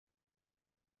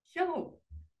Hello,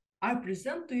 I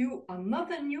present to you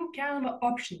another new Canva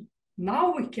option.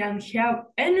 Now we can have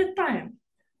any time.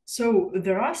 So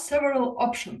there are several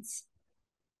options.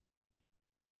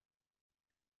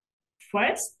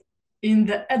 First, in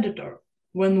the editor,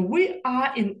 when we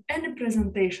are in any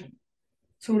presentation.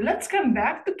 So let's come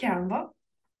back to Canva.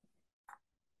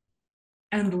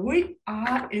 And we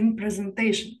are in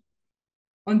presentation.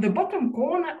 On the bottom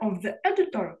corner of the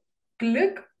editor,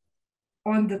 click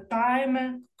on the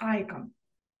timer icon.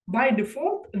 By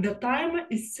default, the timer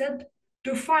is set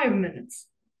to 5 minutes,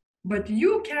 but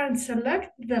you can select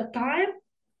the time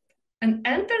and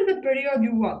enter the period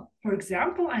you want. For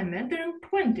example, I'm entering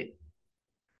 20.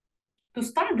 To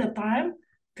start the time,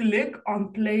 click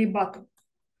on play button.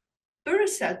 To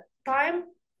reset time,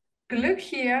 click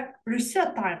here,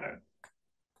 reset timer.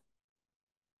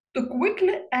 To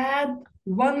quickly add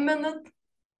 1 minute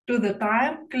to the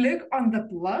time, click on the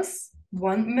plus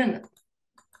 1 minute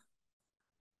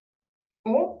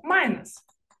or minus.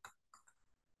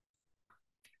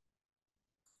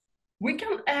 We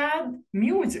can add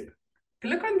music.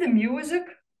 Click on the music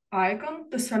icon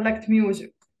to select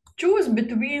music. Choose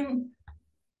between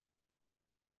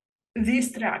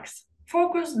these tracks: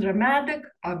 focus, dramatic,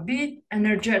 upbeat,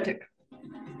 energetic.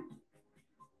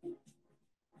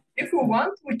 If we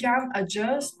want, we can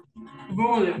adjust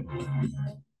volume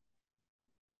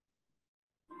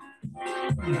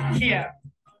here.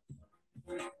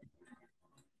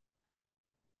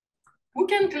 We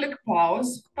can click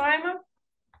pause timer,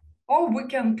 or we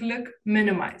can click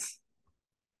minimize.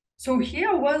 So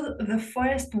here was the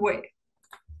first way.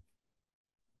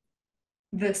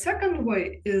 The second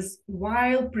way is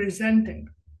while presenting.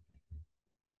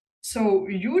 So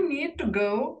you need to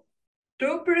go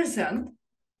to present,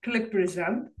 click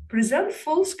present, present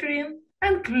full screen,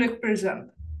 and click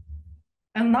present.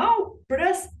 And now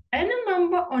press any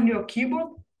number on your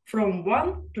keyboard from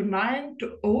 1 to 9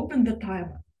 to open the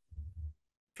timer.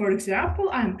 For example,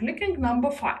 I'm clicking number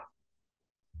 5.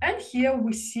 And here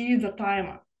we see the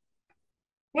timer.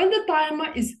 When the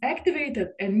timer is activated,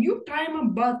 a new timer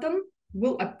button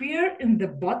will appear in the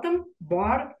bottom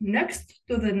bar next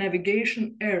to the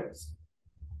navigation arrows.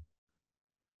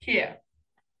 Here.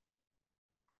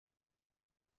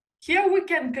 Here we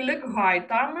can click hide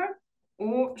timer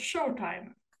or show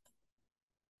timer.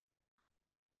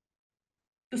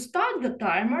 To start the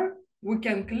timer, we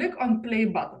can click on play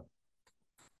button.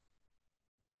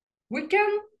 We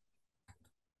can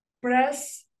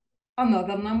press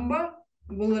another number,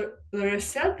 will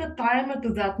reset the timer to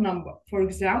that number. For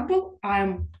example,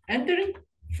 I'm entering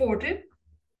 40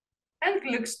 and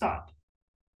click start.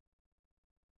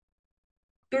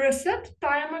 To reset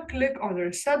timer, click on the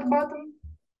reset button.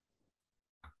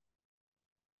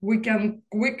 We can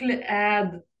quickly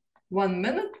add 1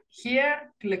 minute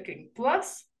here, clicking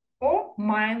plus or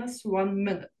minus 1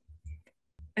 minute.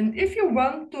 And if you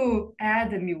want to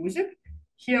add a music,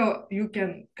 here you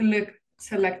can click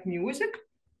select music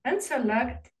and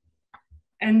select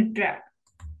any track.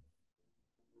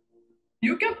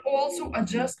 You can also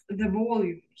adjust the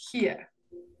volume here.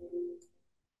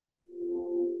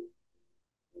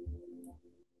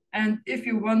 And if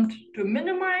you want to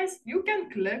minimize, you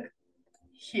can click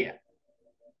here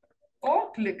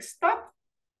or click stop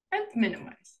and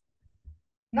minimize.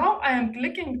 Now I am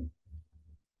clicking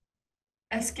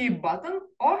escape button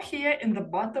or here in the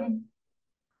bottom,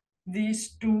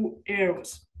 these two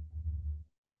arrows.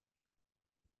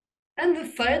 And the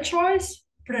third choice,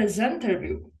 presenter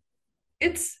view.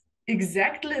 It's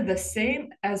exactly the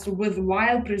same as with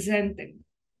while presenting.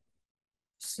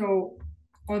 So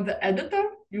on the editor,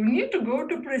 you need to go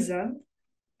to present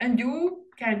and you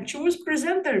can choose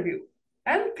presenter view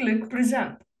and click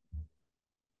present.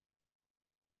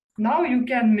 Now you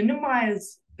can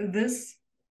minimize this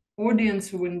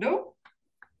audience window.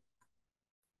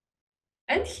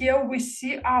 And here we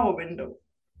see our window.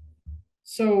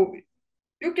 So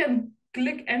you can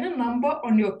click any number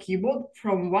on your keyboard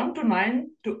from 1 to 9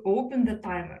 to open the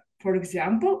timer. For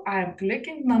example, I am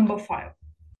clicking number 5.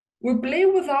 We play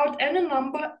without any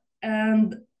number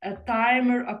and a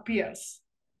timer appears.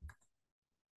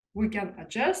 We can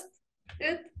adjust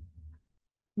it.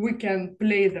 We can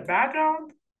play the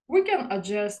background. We can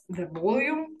adjust the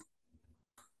volume.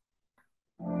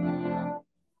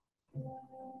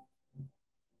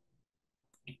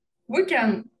 We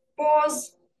can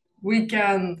pause. We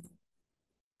can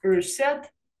reset.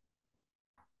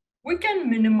 We can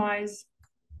minimize.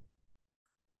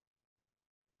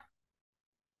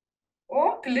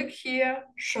 Or click here,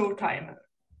 show timer.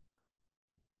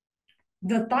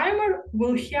 The timer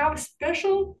will have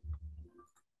special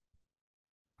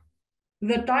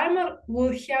The timer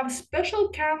will have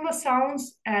special Canva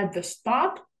sounds at the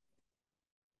start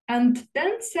and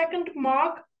 10-second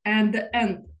mark at the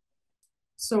end.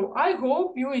 So I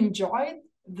hope you enjoyed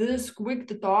this quick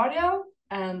tutorial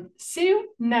and see you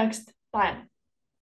next time.